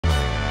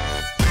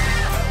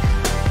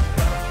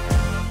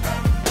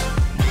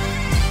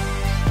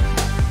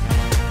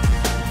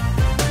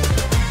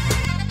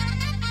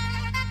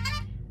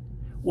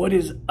What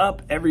is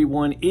up,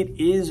 everyone? It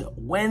is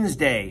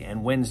Wednesday,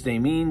 and Wednesday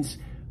means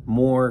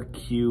more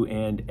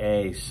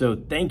Q&A. So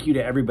thank you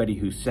to everybody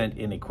who sent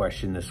in a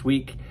question this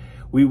week.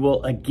 We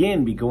will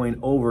again be going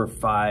over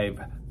 5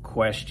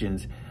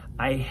 questions.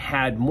 I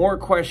had more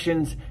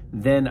questions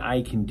than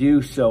I can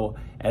do. So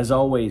as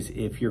always,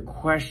 if your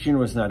question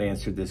was not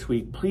answered this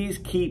week, please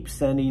keep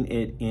sending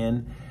it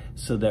in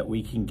so that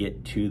we can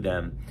get to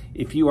them.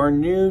 If you are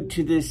new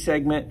to this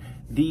segment,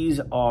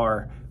 these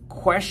are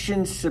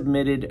questions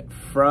submitted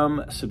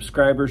from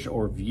subscribers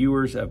or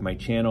viewers of my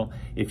channel.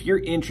 If you're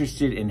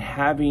interested in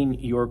having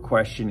your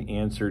question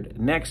answered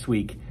next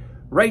week,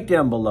 write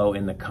down below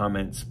in the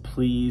comments,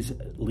 please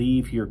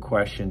leave your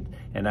question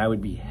and I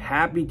would be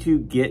happy to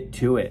get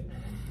to it.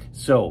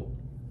 So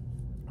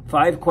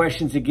 5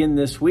 questions again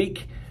this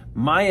week,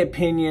 my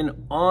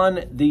opinion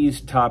on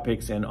these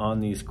topics and on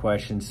these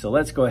questions. So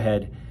let's go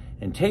ahead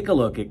and take a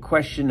look at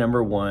question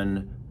number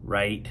 1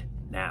 right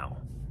now.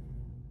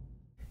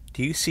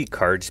 Do you see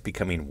cards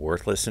becoming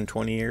worthless in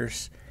 20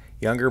 years?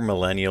 Younger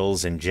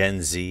millennials and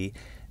Gen Z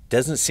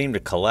doesn't seem to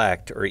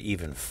collect or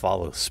even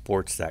follow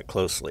sports that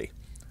closely.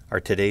 Are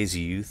today's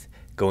youth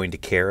going to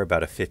care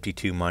about a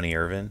 52 money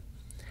Irvin?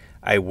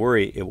 I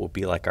worry it will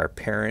be like our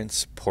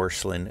parents'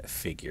 porcelain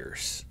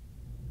figures.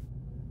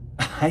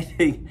 I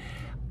think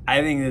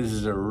this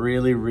is a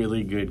really,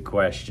 really good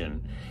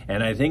question.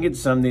 And I think it's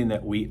something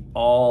that we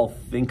all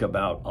think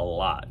about a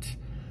lot.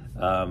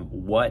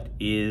 What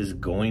is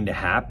going to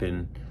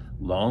happen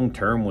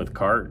long-term with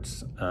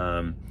cards?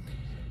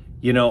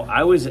 You know,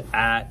 I was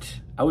at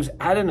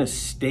an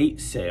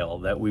estate sale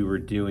that we were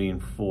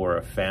doing for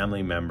a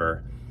family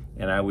member,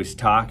 and I was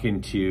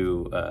talking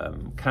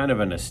to kind of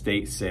an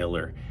estate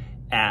sailor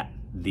at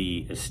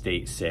the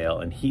estate sale,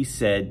 and he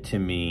said to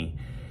me,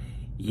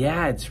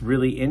 yeah, it's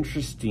really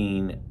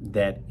interesting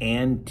that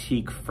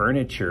antique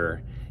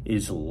furniture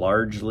is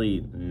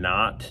largely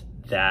not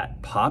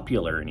that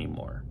popular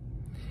anymore.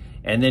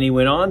 And then he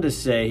went on to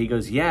say, he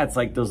goes, yeah, it's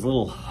like those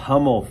little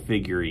Hummel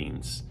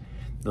figurines,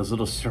 those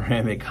little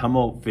ceramic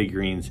Hummel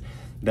figurines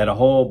that a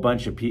whole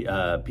bunch of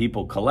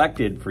people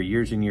collected for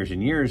years and years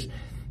and years.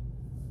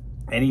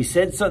 And he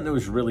said something that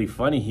was really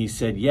funny. He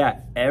said, yeah,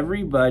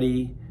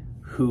 everybody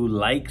who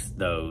likes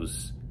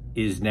those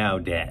is now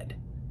dead.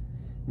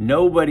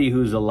 Nobody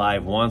who's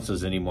alive wants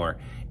those anymore.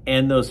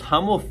 And those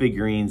Hummel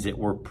figurines that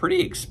were pretty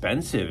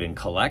expensive and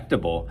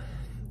collectible,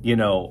 you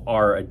know,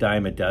 are a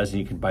dime a dozen.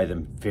 You can buy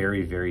them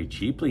very, very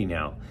cheaply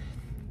now.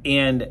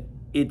 And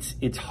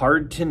it's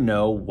hard to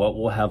know what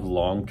will have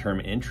long-term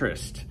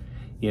interest.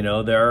 You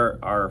know, there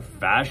are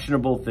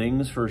fashionable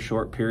things for a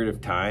short period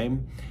of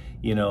time,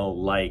 you know,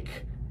 like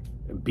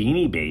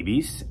Beanie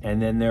Babies.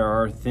 And then there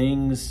are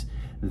things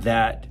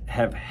that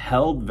have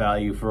held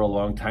value for a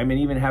long time and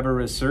even have a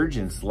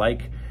resurgence,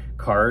 like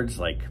cards,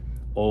 like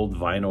old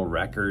vinyl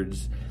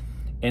records.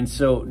 And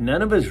so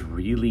none of us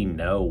really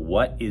know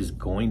what is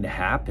going to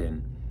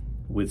happen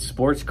with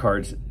sports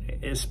cards,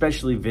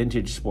 especially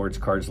vintage sports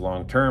cards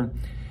long term.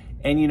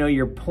 And you know,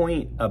 your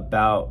point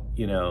about,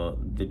 you know,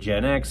 the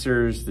Gen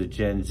Xers, the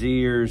Gen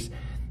Zers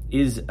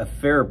is a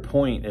fair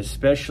point,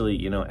 especially,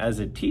 you know, as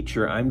a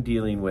teacher, I'm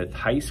dealing with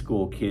high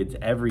school kids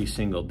every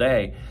single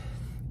day.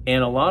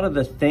 And a lot of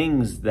the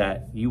things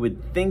that you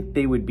would think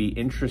they would be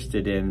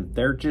interested in,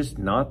 they're just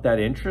not that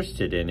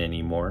interested in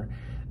anymore.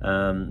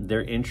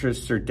 Their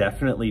interests are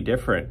definitely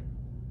different.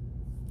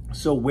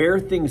 So where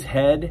things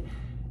head,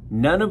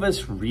 none of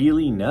us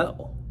really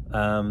know.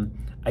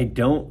 I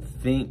don't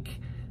think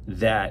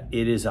that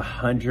it is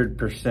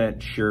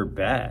 100% sure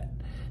bet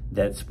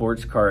that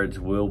sports cards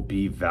will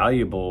be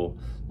valuable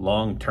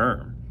long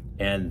term.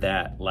 And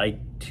that,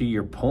 like to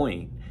your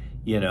point,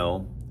 you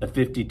know, a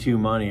 52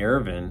 money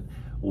Irvin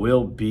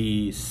will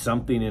be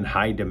something in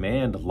high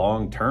demand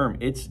long term.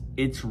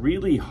 It's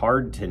really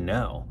hard to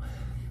know.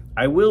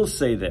 I will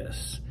say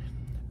this,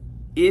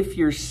 if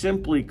you're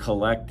simply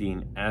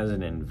collecting as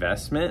an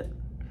investment,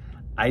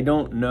 I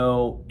don't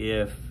know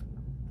if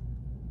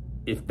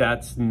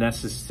that's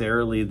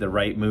necessarily the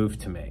right move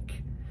to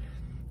make.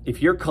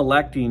 If you're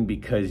collecting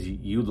because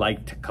you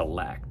like to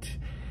collect,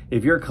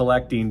 if you're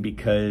collecting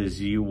because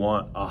you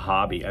want a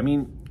hobby, I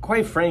mean,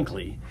 quite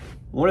frankly,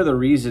 one of the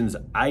reasons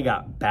I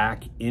got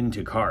back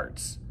into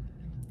cards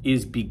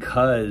is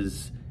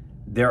because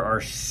there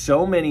are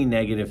so many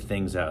negative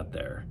things out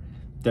there.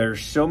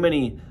 There's so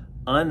many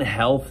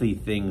unhealthy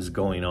things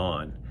going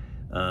on,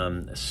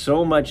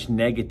 so much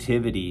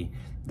negativity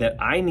that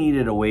I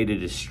needed a way to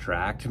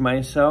distract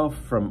myself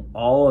from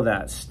all of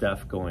that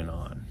stuff going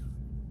on.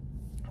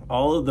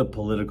 All of the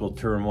political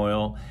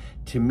turmoil,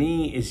 to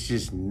me, is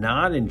just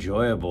not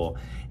enjoyable.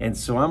 And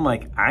so I'm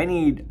like, I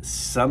need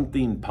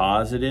something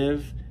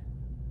positive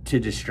to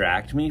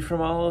distract me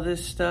from all of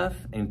this stuff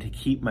and to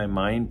keep my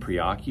mind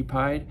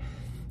preoccupied.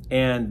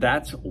 And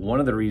that's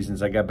one of the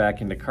reasons I got back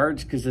into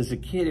cards, because as a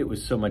kid, it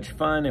was so much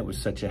fun. It was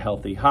such a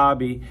healthy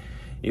hobby.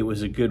 It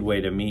was a good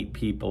way to meet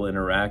people,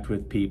 interact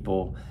with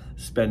people,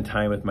 spend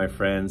time with my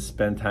friends,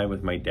 spend time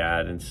with my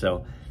dad. And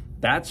so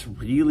that's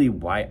really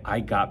why I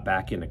got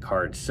back into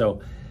cards.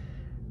 So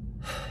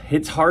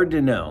It's hard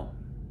to know.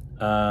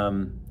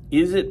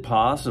 Is it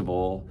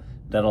possible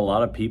that a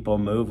lot of people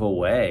move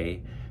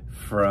away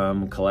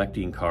from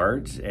collecting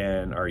cards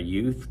and our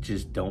youth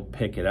just don't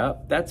pick it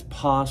up? That's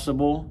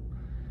possible.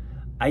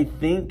 I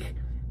think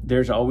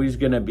there's always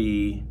going to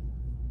be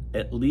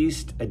at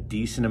least a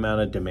decent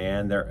amount of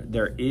demand.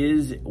 There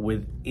is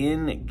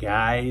within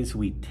guys,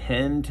 we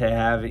tend to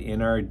have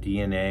in our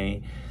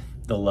DNA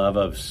the love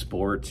of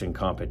sports and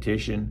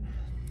competition.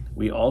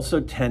 We also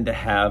tend to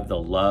have the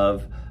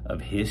love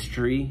of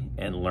history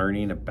and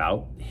learning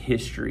about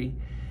history.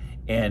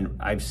 And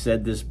I've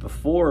said this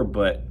before,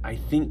 but I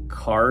think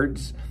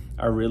cards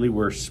are really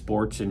where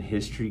sports and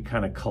history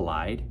kind of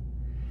collide.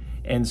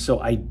 And so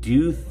I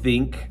do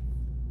think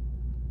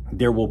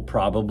there will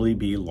probably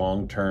be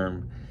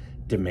long-term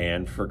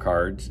demand for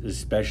cards,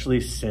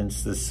 especially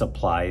since the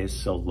supply is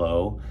so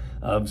low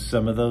of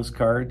some of those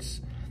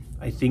cards.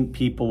 I think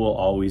people will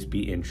always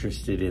be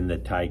interested in the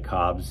Ty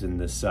Cobbs and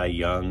the Cy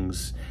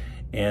Youngs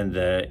and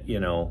the,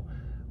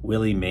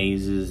 Willie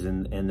Mazes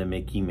and the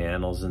Mickey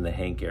Mantles and the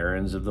Hank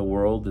Aaron's of the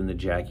world and the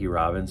Jackie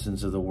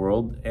Robinsons of the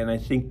world. And I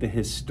think the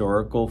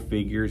historical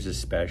figures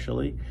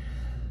especially.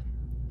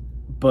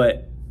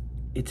 But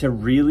it's a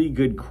really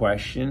good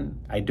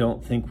question. I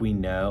don't think we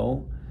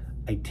know.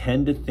 I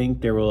tend to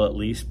think there will at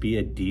least be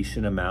a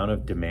decent amount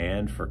of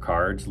demand for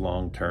cards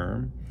long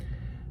term.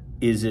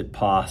 Is it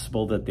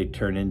possible that they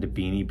turn into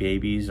Beanie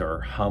Babies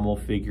or Hummel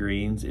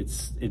figurines?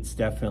 It's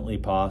definitely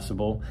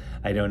possible.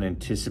 I don't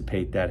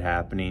anticipate that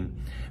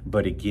happening.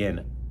 But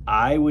again,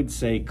 I would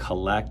say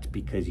collect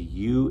because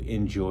you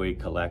enjoy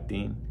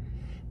collecting,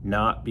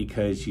 not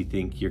because you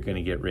think you're going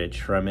to get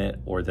rich from it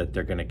or that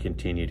they're going to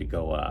continue to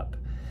go up.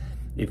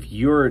 If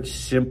you're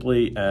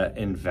simply an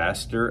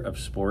investor of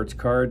sports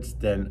cards,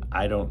 then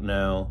I don't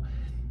know.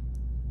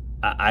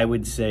 I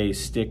would say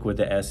stick with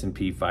the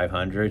S&P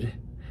 500.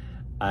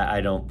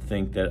 I don't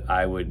think that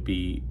I would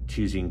be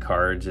choosing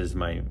cards as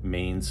my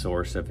main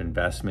source of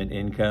investment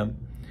income.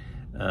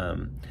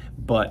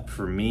 But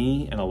for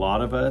me and a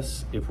lot of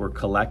us, if we're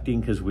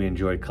collecting because we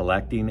enjoy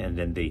collecting and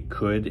then they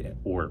could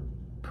or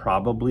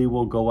probably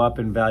will go up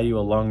in value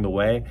along the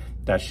way,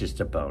 that's just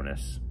a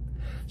bonus.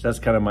 So that's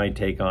kind of my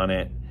take on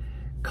it.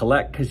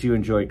 Collect because you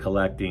enjoy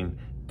collecting.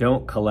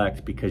 Don't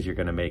collect because you're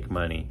going to make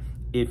money.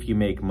 If you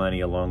make money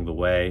along the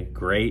way,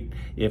 great.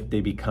 If they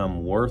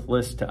become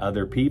worthless to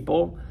other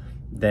people,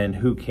 then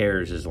who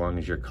cares as long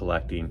as you're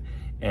collecting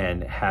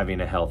and having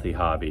a healthy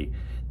hobby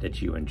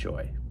that you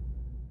enjoy.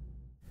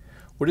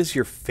 What is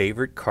your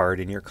favorite card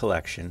in your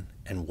collection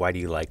and why do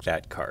you like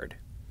that card?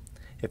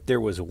 If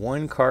there was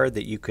one card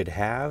that you could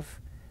have,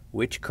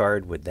 which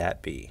card would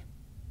that be?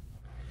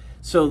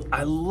 So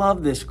I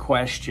love this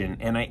question,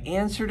 and I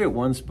answered it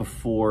once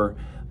before.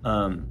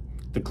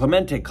 The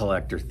Clemente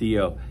collector,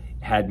 Theo,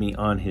 had me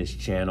on his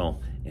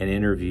channel and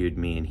interviewed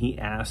me, and he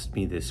asked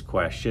me this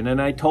question,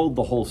 and I told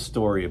the whole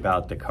story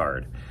about the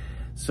card.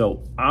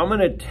 So I'm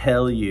going to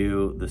tell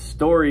you the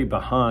story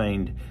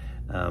behind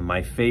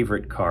my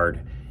favorite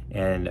card,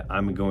 and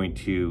I'm going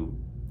to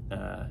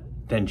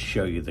then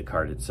show you the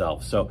card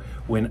itself. So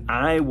when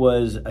I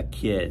was a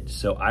kid,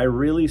 so I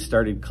really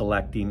started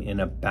collecting in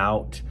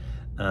about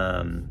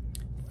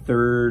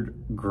third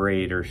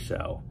grade or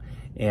so.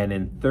 And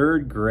in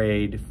third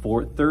grade,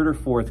 third or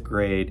fourth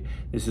grade,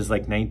 this is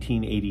like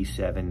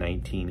 1987,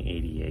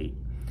 1988.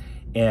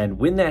 And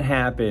when that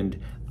happened,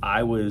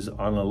 I was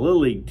on a Little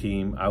League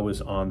team. I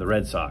was on the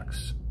Red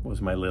Sox,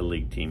 was my Little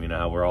League team. You know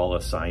how we're all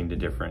assigned a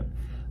different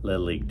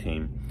Little League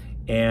team.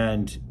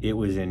 And it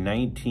was in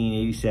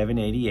 1987,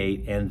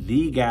 88, and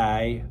the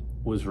guy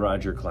was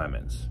Roger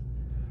Clemens.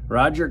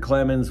 Roger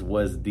Clemens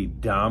was the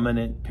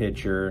dominant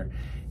pitcher.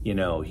 You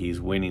know, he's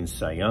winning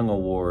Cy Young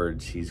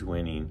awards. He's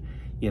winning,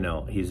 you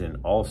know, he's in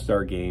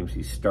all-star games.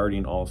 He's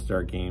starting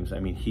all-star games. I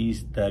mean,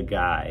 he's the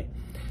guy.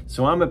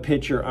 So I'm a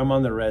pitcher. I'm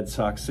on the Red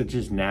Sox. So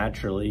just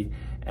naturally,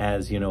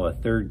 as, you know, a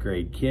third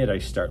grade kid, I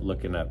start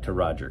looking up to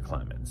Roger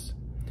Clemens.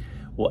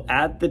 Well,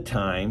 at the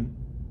time,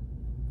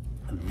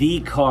 the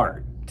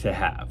card to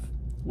have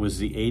was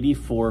the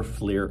 84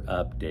 Fleer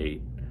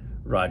Update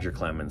Roger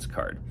Clemens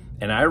card.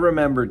 And I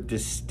remember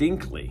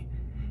distinctly,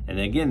 and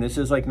again, this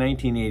is like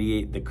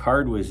 1988, the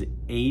card was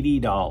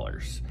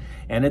 $80.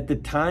 And at the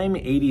time,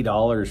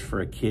 $80 for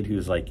a kid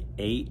who's like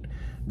 8,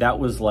 that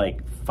was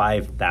like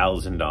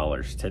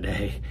 $5,000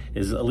 today.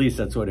 At least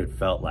that's what it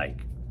felt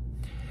like.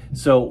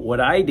 So what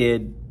I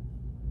did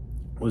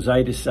was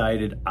I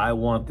decided I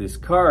want this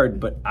card,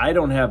 but I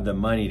don't have the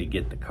money to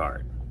get the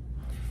card.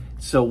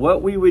 So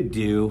what we would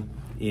do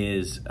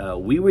is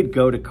we would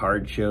go to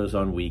card shows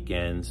on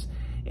weekends,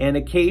 and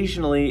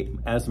occasionally,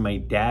 as my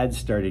dad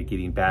started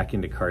getting back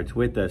into cards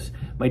with us,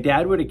 my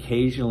dad would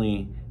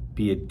occasionally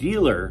be a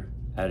dealer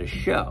at a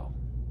show.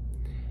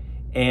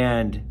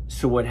 And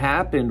so what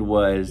happened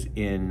was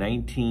in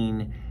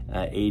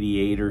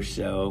 1988 or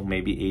so,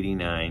 maybe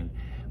 89,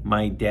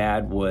 my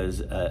dad was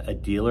a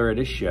dealer at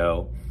a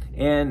show.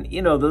 And,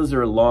 you know, those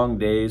are long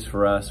days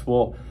for us.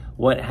 Well,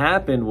 what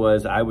happened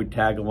was I would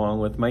tag along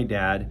with my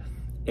dad,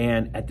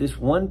 And at this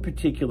one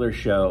particular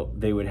show,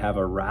 they would have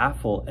a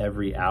raffle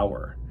every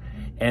hour.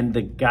 And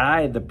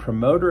the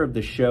promoter of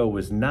the show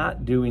was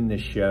not doing the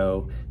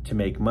show to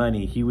make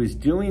money. He was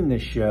doing the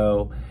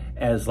show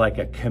as like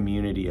a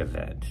community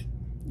event.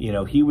 You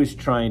know, he was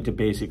trying to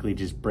basically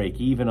just break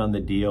even on the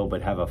deal,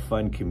 but have a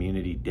fun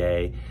community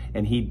day.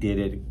 And he did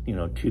it,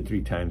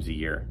 2-3 times a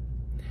year.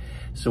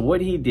 So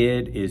what he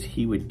did is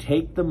he would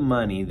take the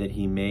money that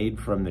he made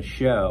from the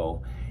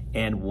show,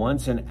 and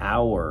once an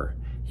hour,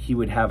 he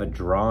would have a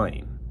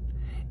drawing.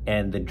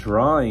 And the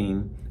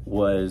drawing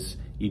was,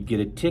 you'd get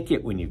a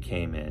ticket when you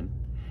came in,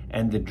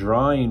 and the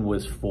drawing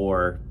was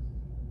for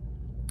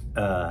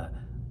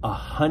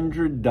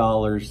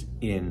 $100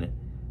 in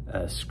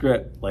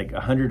script, like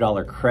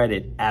 $100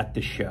 credit at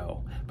the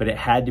show, but it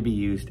had to be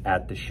used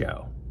at the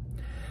show.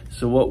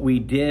 So what we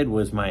did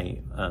was my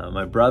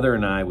brother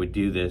and I would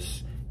do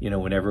this,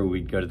 whenever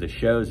we'd go to the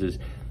shows, is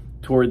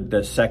toward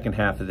the second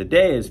half of the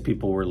day, as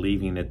people were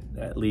leaving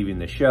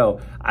the show,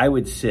 I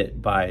would sit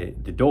by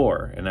the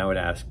door and I would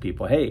ask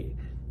people, hey,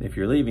 if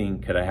you're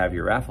leaving, could I have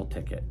your raffle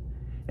ticket?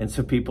 And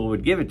so people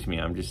would give it to me.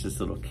 I'm just this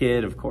little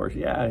kid, of course.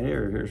 Yeah,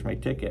 here's my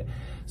ticket.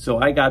 So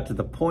I got to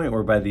the point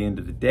where by the end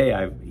of the day,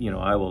 I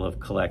will have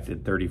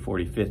collected 30,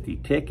 40, 50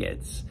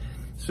 tickets.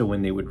 So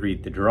when they would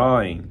read the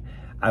drawing,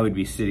 I would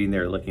be sitting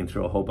there looking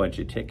through a whole bunch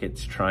of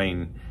tickets,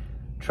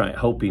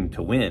 hoping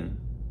to win.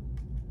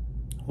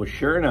 Well,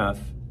 sure enough,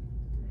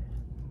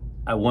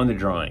 I won the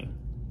drawing,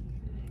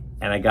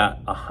 and I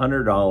got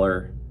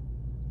 $100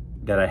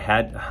 that I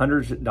had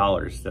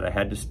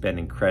to spend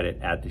in credit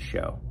at the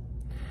show.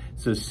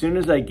 So as soon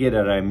as I get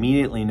it, I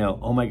immediately know,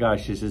 oh my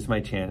gosh, this is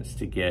my chance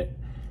to get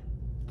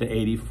the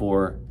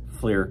 84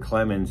 Fleer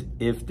Clemens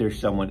if there's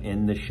someone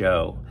in the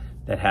show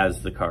that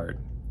has the card.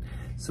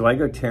 So I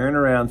go tearing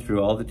around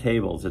through all the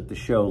tables at the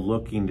show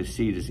looking to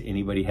see, does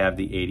anybody have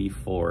the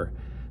 84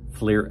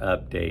 Fleer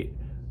Update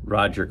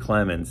Roger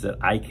Clemens that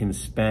I can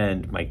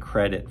spend my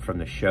credit from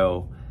the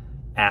show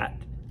at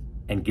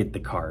and get the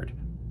card.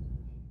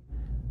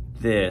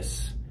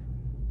 This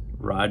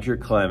Roger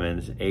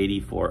Clemens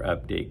 84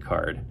 Update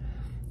card,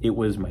 it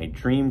was my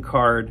dream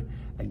card.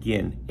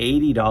 Again,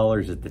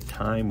 $80 at the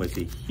time was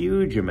a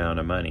huge amount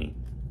of money.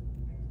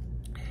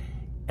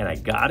 And I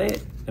got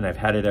it, and I've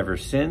had it ever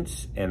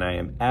since, and I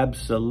am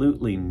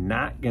absolutely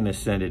not gonna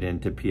send it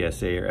into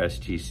PSA or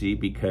SGC,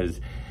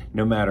 because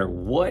no matter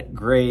what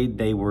grade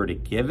they were to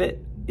give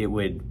it,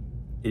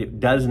 it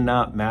does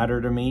not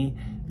matter to me.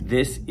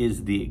 This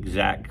is the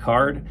exact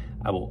card.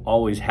 I will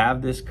always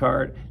have this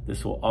card.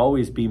 This will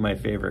always be my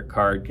favorite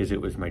card because it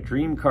was my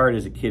dream card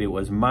as a kid. It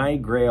was my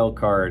Grail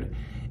card,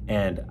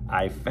 and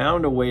I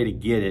found a way to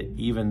get it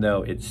even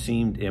though it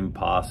seemed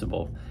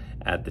impossible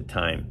at the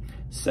time.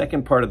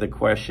 Second part of the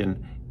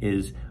question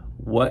is,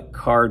 what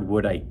card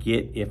would I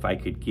get if I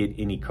could get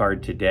any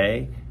card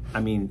today? I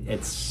mean,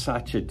 it's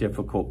such a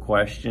difficult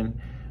question.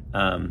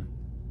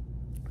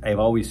 I've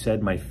always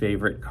said my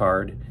favorite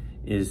card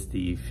is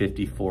the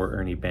 54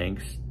 Ernie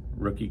Banks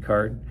rookie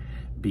card,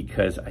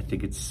 because I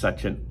think it's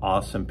such an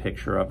awesome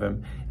picture of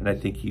him, and I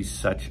think he's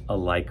such a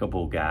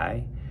likable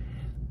guy.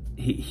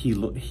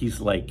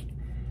 He's like,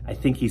 I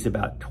think he's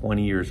about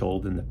 20 years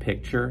old in the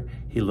picture.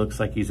 He looks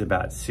like he's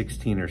about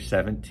 16 or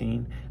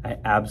 17. I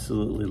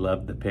absolutely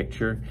love the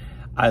picture.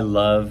 I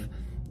love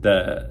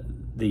the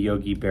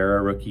Yogi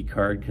Berra rookie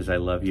card because I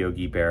love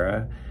Yogi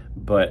Berra,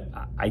 but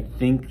I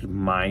think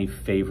my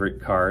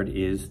favorite card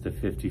is the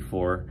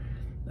 54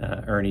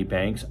 Ernie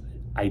Banks.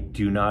 I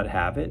do not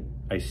have it.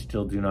 I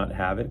still do not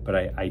have it, but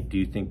I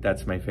do think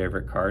that's my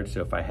favorite card.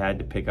 So if I had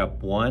to pick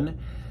up one,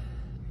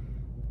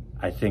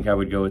 I think I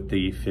would go with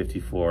the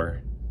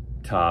 54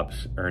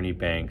 Topps Ernie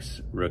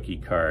Banks rookie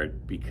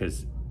card,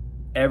 because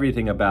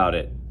everything about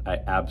it I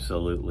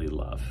absolutely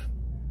love.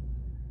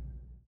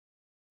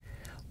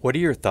 What are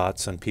your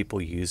thoughts on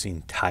people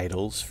using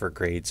titles for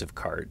grades of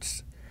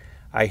cards?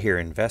 I hear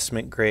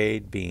investment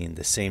grade being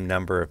the same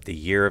number of the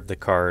year of the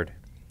card,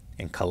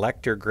 and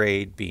collector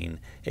grade being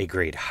a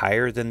grade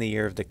higher than the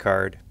year of the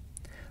card.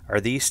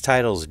 Are these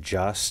titles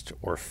just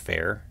or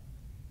fair?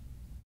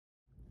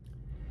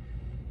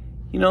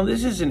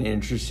 This is an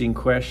interesting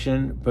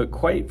question, but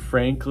quite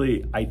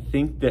frankly, I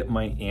think that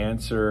my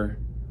answer,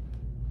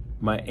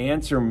 I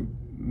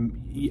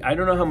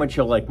don't know how much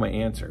you'll like my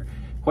answer.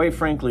 Quite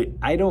frankly,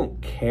 I don't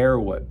care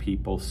what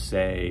people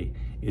say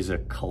is a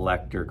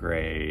collector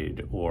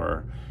grade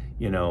or,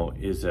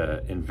 is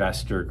a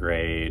investor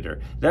grade, or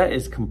that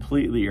is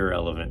completely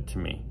irrelevant to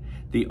me.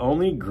 The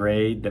only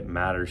grade that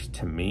matters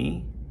to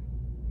me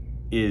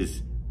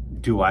is,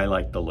 do I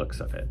like the looks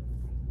of it?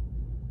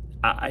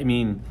 I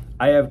mean,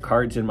 I have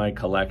cards in my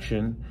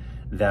collection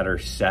that are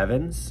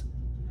 7s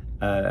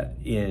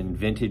in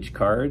vintage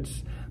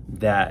cards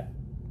that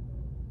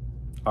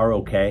are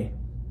okay.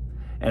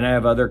 And I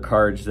have other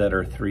cards that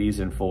are 3s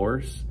and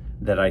 4s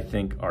that I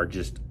think are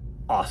just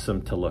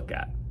awesome to look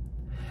at.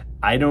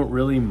 I don't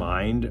really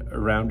mind a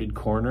rounded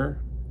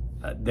corner.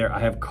 I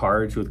have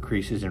cards with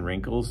creases and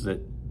wrinkles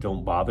that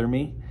don't bother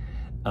me.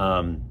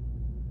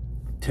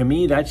 To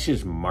me, that's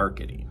just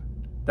marketing.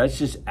 That's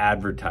just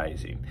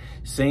advertising.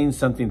 Saying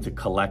something's a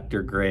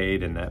collector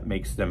grade and that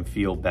makes them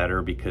feel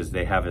better because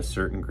they have a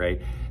certain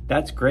grade.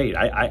 That's great.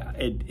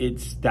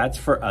 That's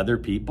for other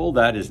people.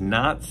 That is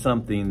not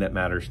something that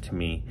matters to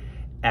me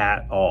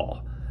at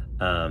all.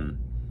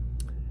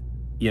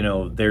 You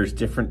know, there's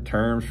different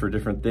terms for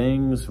different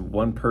things.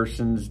 One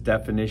person's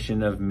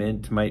definition of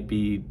mint might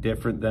be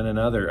different than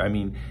another. I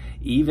mean,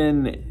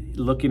 even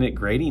looking at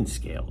grading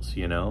scales,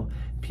 you know,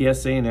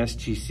 PSA and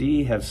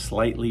SGC have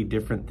slightly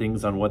different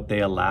things on what they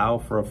allow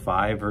for a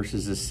 5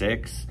 versus a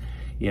 6,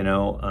 you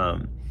know.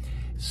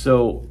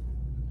 So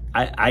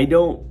I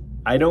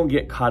don't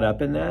get caught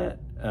up in that.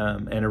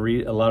 And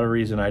a lot of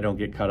reason I don't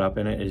get caught up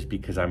in it is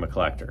because I'm a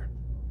collector.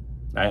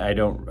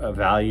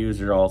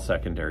 Values are all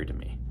secondary to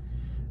me.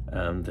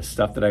 The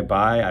stuff that I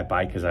buy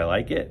because I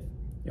like it.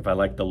 If I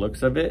like the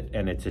looks of it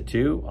and it's a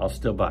 2, I'll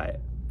still buy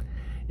it.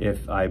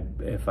 If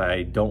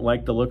I don't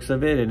like the looks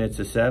of it and it's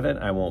a 7,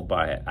 I won't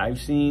buy it. I've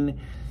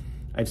seen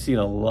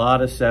a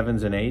lot of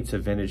 7s and 8s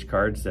of vintage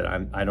cards that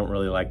I don't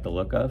really like the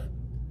look of,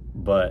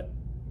 but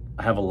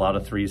I have a lot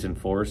of 3s and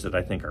 4s that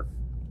I think are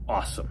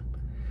awesome.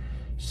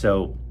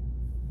 So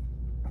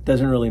it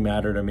doesn't really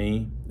matter to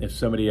me. If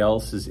somebody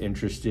else is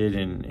interested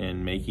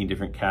in making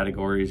different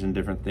categories and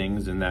different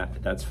things, and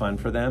that's fun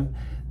for them,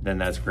 then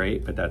that's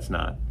great, but that's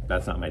not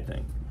my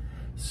thing.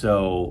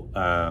 So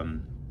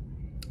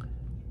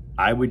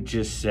I would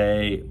just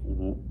say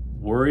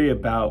worry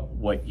about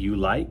what you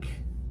like,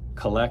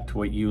 collect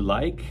what you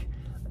like,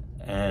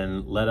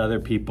 and let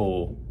other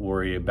people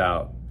worry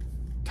about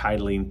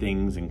titling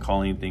things and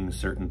calling things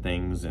certain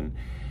things and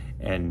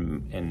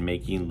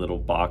making little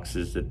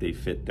boxes that they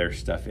fit their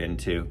stuff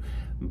into.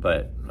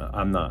 But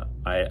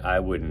I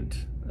wouldn't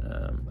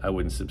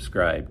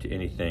subscribe to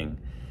anything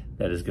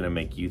that is going to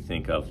make you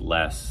think of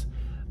less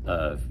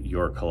of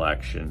your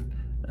collection.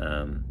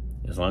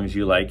 As long as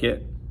you like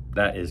it,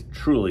 that is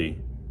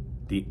truly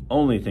the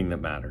only thing that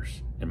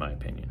matters, in my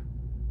opinion.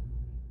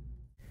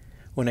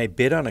 When I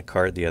bid on a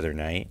card the other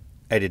night,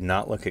 I did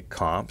not look at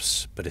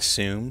comps, but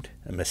assumed,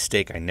 a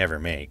mistake I never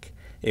make,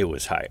 it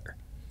was higher.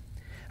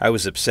 I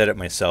was upset at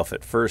myself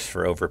at first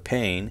for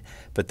overpaying,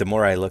 but the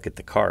more I look at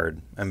the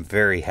card, I'm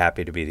very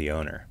happy to be the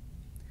owner.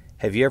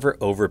 Have you ever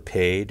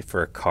overpaid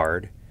for a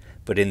card,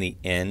 but in the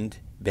end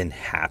been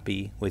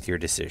happy with your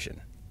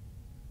decision?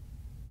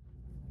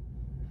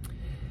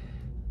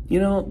 You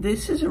know,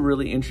 this is a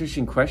really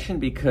interesting question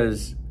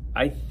because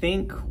I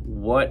think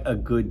what a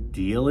good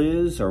deal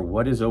is or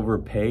what is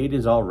overpaid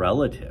is all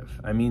relative.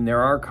 I mean,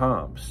 there are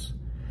comps,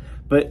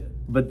 but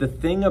the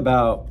thing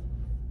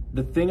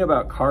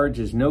about cards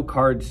is no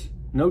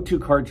two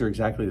cards are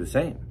exactly the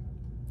same.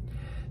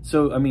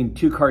 So, I mean,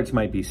 2 cards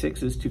might be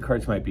 6s, 2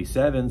 cards might be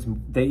 7s.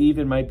 They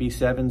even might be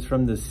 7s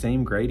from the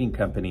same grading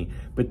company,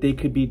 but they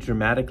could be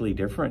dramatically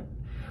different.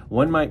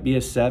 One might be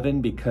a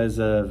 7 because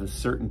of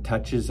certain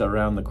touches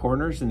around the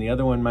corners, and the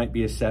other one might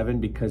be a 7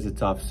 because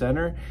it's off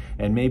center,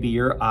 and maybe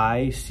your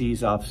eye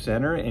sees off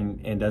center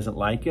and doesn't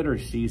like it, or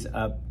sees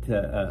up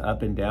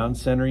and down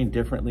centering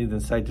differently than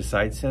side to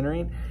side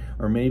centering.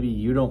 Or maybe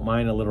you don't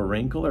mind a little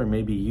wrinkle, or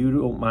maybe you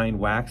don't mind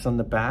wax on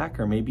the back,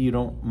 or maybe you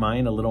don't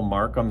mind a little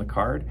mark on the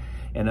card,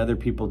 and other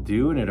people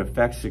do, and it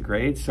affects the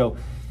grade. So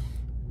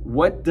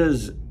what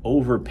does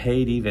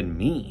overpaid even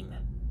mean?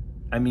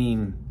 I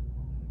mean,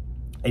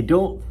 I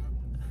don't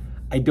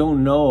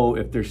know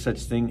if there's such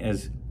thing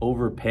as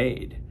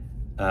overpaid.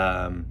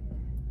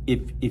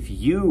 If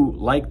you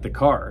like the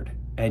card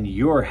and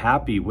you're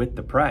happy with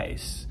the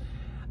price,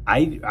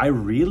 I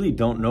really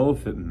don't know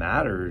if it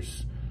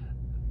matters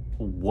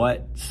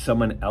what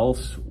someone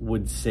else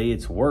would say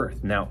it's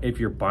worth. Now,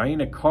 if you're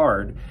buying a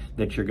card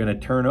that you're going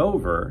to turn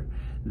over,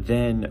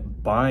 then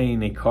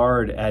buying a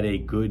card at a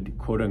good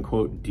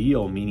quote-unquote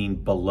deal, meaning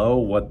below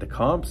what the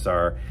comps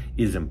are,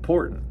 is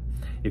important.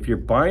 If you're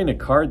buying a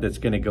card that's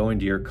going to go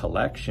into your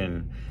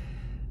collection,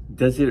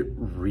 does it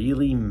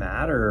really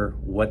matter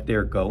what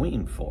they're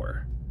going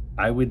for?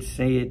 I would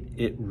say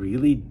it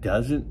really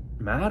doesn't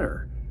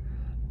matter.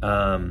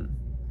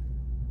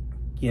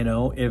 You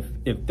know, if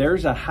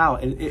there's a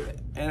house,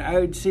 and I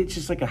would say it's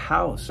just like a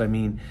house. I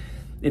mean,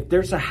 if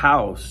there's a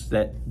house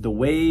that the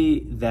way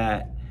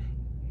that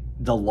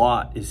the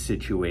lot is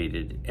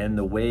situated and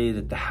the way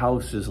that the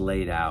house is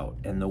laid out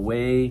and the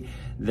way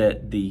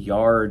that the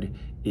yard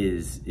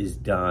is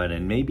done,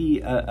 and maybe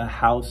a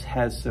house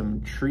has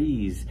some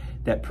trees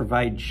that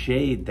provide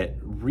shade that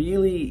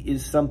really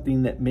is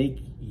something that make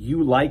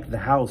you like the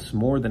house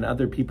more than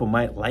other people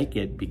might like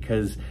it,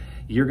 because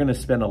you're going to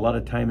spend a lot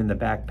of time in the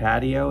back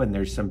patio and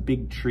there's some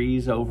big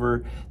trees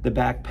over the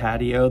back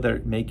patio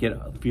that make it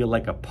feel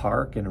like a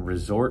park and a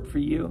resort for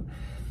you,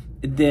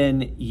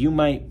 then you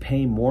might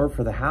pay more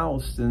for the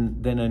house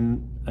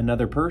than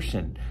another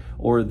person,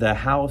 or the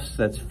house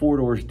that's 4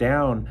 doors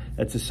down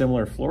that's a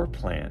similar floor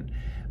plan.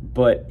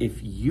 But if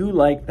you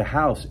like the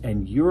house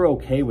and you're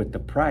okay with the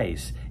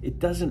price, it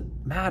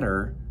doesn't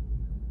matter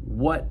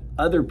what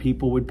other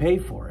people would pay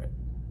for it,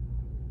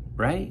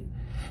 right?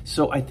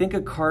 So I think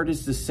a card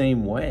is the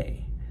same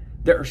way.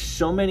 There are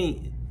so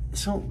many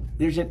So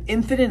there's an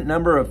infinite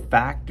number of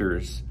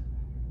factors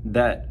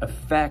that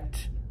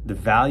affect the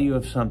value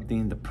of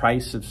something, the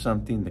price of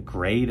something, the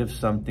grade of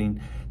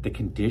something, the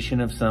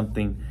condition of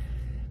something,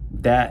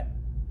 that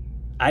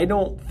I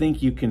don't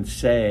think you can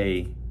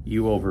say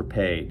you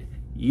overpaid.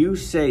 You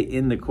say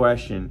in the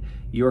question,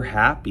 you're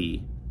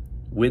happy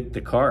with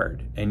the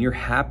card and you're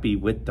happy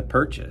with the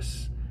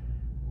purchase.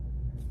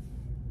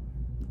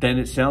 Then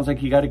it sounds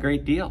like you got a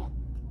great deal.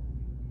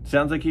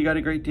 Sounds like you got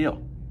a great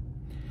deal.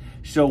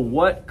 So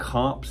what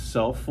comps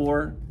sell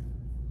for,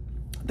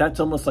 that's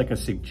almost like a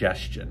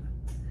suggestion.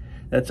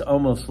 That's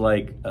almost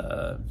like,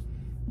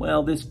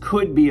 well, this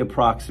could be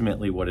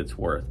approximately what it's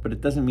worth, but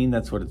it doesn't mean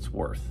that's what it's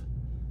worth.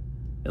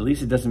 At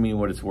least it doesn't mean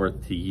what it's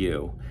worth to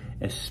you,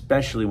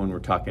 especially when we're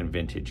talking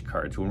vintage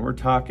cards. When we're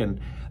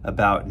talking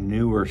about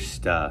newer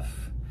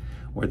stuff,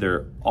 where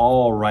they're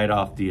all right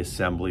off the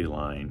assembly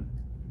line,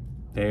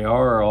 they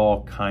are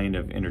all kind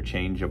of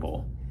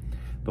interchangeable.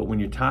 But when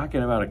you're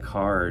talking about a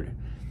card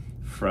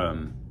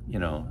from,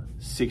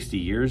 60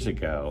 years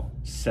ago,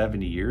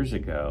 70 years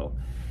ago,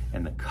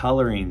 and the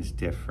coloring's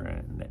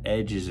different, and the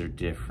edges are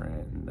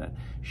different, and the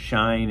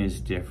shine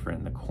is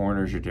different, the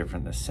corners are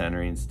different, the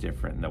centering's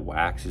different, and the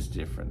wax is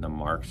different, the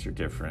marks are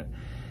different,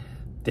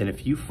 then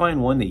if you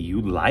find one that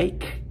you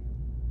like,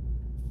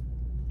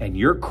 and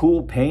you're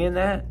cool paying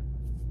that,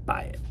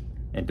 buy it,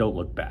 and don't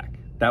look back.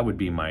 That would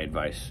be my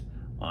advice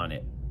on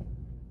it.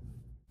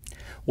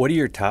 What are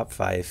your top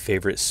 5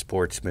 favorite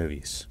sports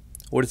movies?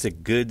 What is a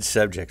good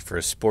subject for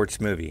a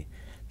sports movie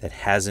that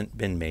hasn't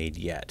been made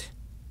yet?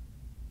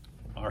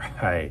 All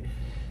right.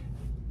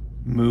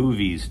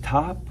 Movies.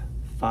 Top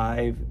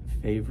 5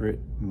 favorite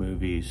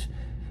movies,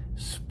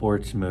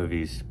 sports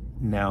movies.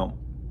 Now,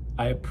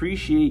 I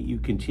appreciate you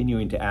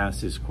continuing to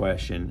ask this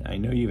question. I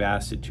know you've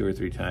asked it 2 or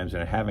 3 times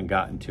and I haven't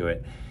gotten to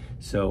it.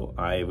 So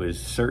I was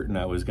certain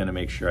I was going to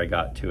make sure I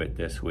got to it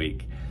this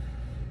week.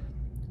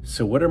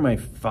 So what are my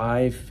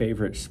 5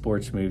 favorite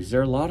sports movies?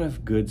 There are a lot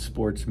of good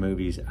sports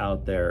movies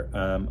out there.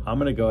 I'm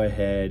going to go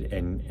ahead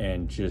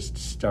and just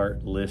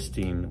start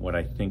listing what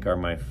I think are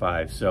my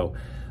 5. So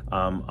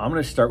I'm going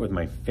to start with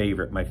my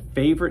favorite. My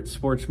favorite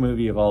sports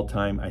movie of all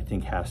time, I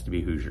think, has to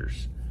be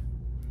Hoosiers.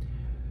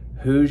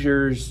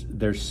 Hoosiers,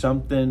 there's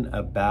something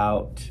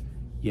about,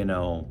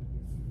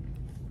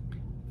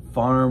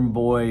 farm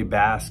boy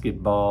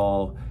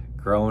basketball,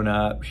 growing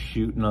up,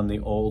 shooting on the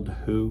old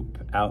hoop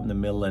out in the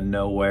middle of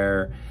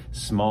nowhere,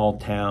 small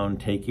town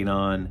taking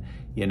on,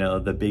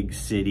 the big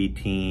city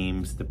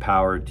teams, the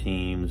power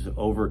teams,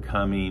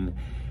 overcoming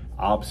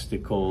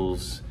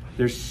obstacles.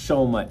 There's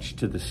so much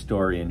to the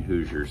story in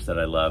Hoosiers that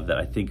I love, that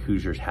I think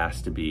Hoosiers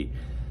has to be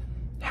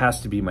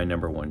my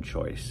number 1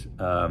 choice.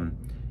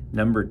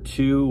 Number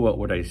 2, what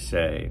would I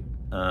say?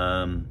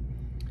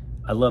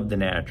 I love The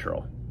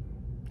Natural.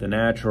 The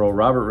Natural,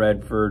 Robert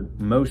Redford,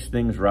 most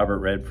things Robert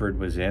Redford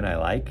was in, I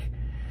like.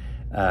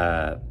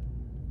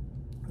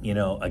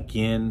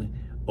 Again,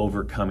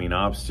 overcoming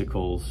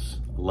obstacles,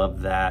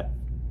 love that.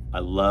 I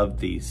love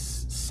the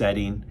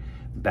setting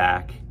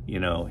back,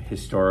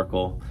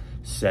 historical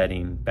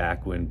setting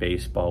back when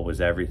baseball was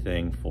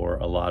everything for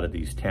a lot of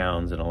these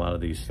towns and a lot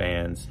of these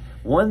fans.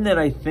 One that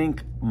I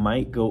think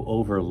might go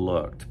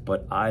overlooked,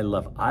 but I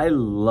love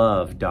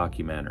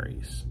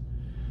documentaries.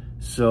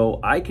 So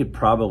I could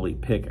probably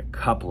pick a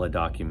couple of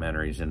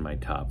documentaries in my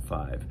top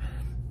 5.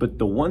 But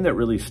the one that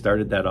really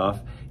started that off,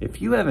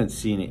 if you haven't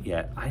seen it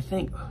yet, I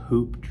think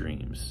Hoop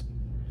Dreams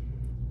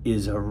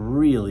is a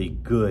really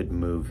good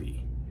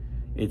movie.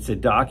 It's a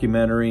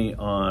documentary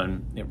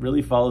it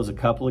really follows a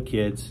couple of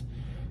kids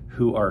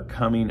who are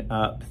coming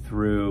up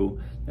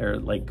through, they're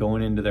like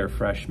going into their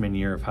freshman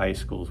year of high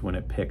schools when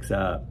it picks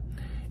up,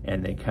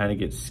 and they kind of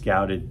get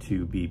scouted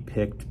to be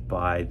picked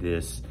by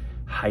this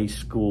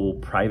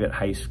private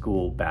high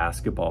school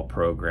basketball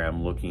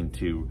program looking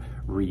to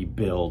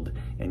rebuild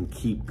and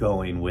keep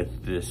going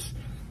with this.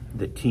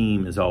 The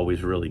team is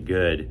always really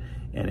good,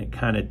 and it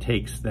kind of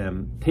takes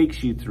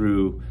you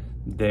through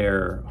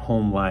their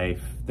home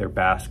life, their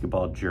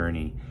basketball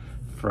journey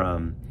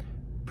from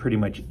pretty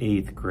much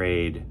 8th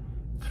grade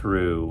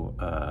through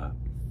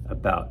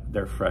about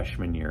their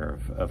freshman year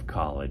of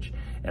college.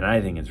 And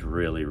I think it's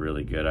really,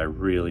 really good. I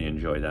really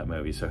enjoy that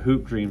movie. So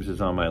Hoop Dreams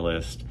is on my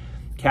list.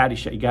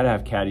 Caddyshack, you gotta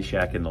have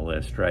Caddyshack in the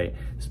list, right?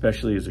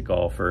 Especially as a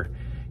golfer,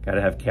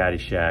 gotta have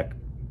Caddyshack.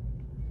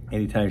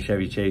 Anytime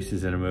Chevy Chase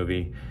is in a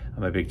movie,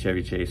 I'm a big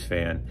Chevy Chase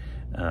fan.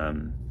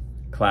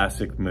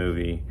 Classic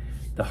movie.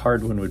 The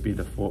hard one would be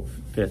the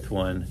 5th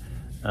one.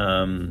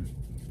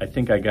 I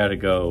think I gotta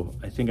go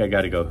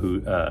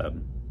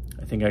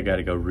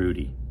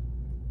Rudy.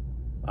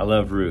 I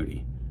love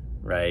Rudy,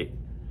 right?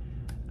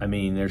 I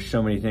mean, there's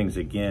so many things.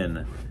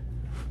 Again,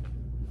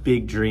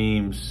 big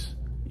dreams,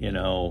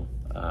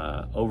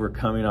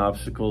 overcoming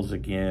obstacles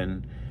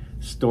again,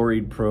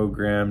 storied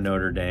program,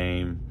 Notre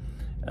Dame.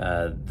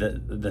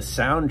 The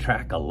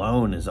soundtrack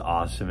alone is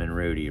awesome in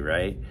Rudy,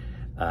 right?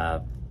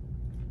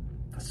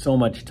 So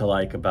much to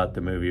like about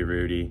the movie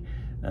Rudy.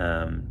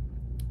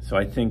 So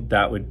I think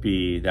that would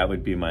be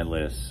my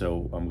list.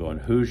 So I'm going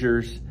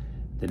Hoosiers,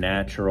 The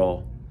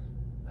Natural,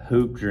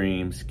 Hoop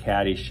Dreams,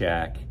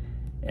 Caddyshack,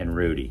 and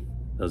Rudy.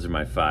 Those are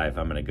my 5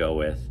 I'm going to go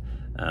with.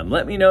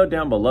 Let me know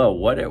down below,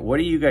 what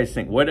do you guys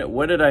think?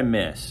 What did I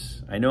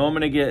miss? I know I'm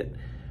going to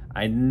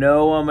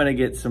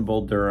get some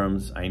Bull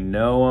Durhams. I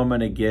know I'm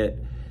going to get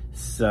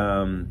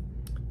some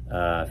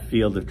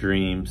Field of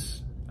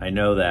Dreams. I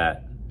know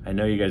that. I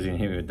know you guys are going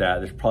to hit me with that.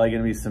 There's probably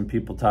going to be some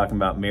people talking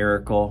about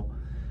Miracle.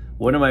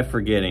 What am I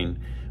forgetting?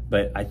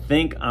 But I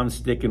think I'm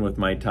sticking with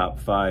my top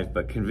 5,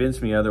 but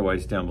convince me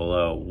otherwise down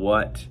below.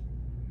 What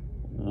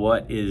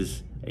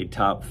is a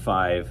top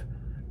 5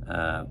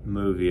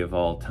 movie of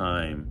all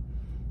time,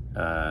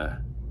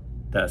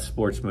 that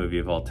sports movie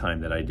of all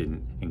time that I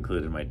didn't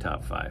include in my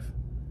top 5?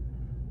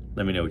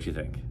 Let me know what you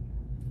think.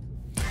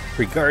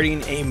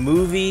 Regarding a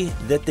movie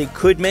that they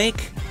could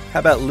make, how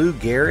about Lou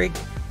Gehrig?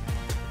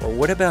 Or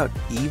what about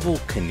Evel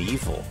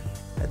Knievel?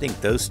 I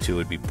think those two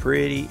would be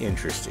pretty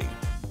interesting.